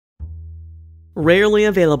Rarely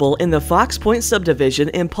available in the Fox Pointe subdivision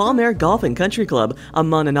in Palm Air Golf and Country Club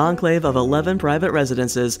among an enclave of 11 private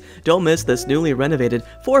residences. Don't miss this newly renovated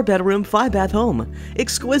 4-bedroom, 5-bath home.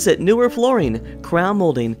 Exquisite newer flooring, crown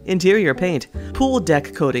molding, interior paint, pool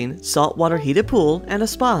deck coating, saltwater heated pool, and a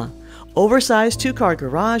spa. Oversized 2-car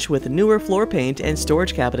garage with newer floor paint and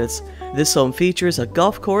storage cabinets. This home features a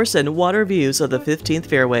golf course and water views of the 15th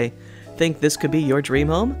fairway. Think this could be your dream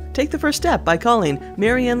home? Take the first step by calling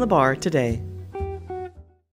Marianne LeBar today.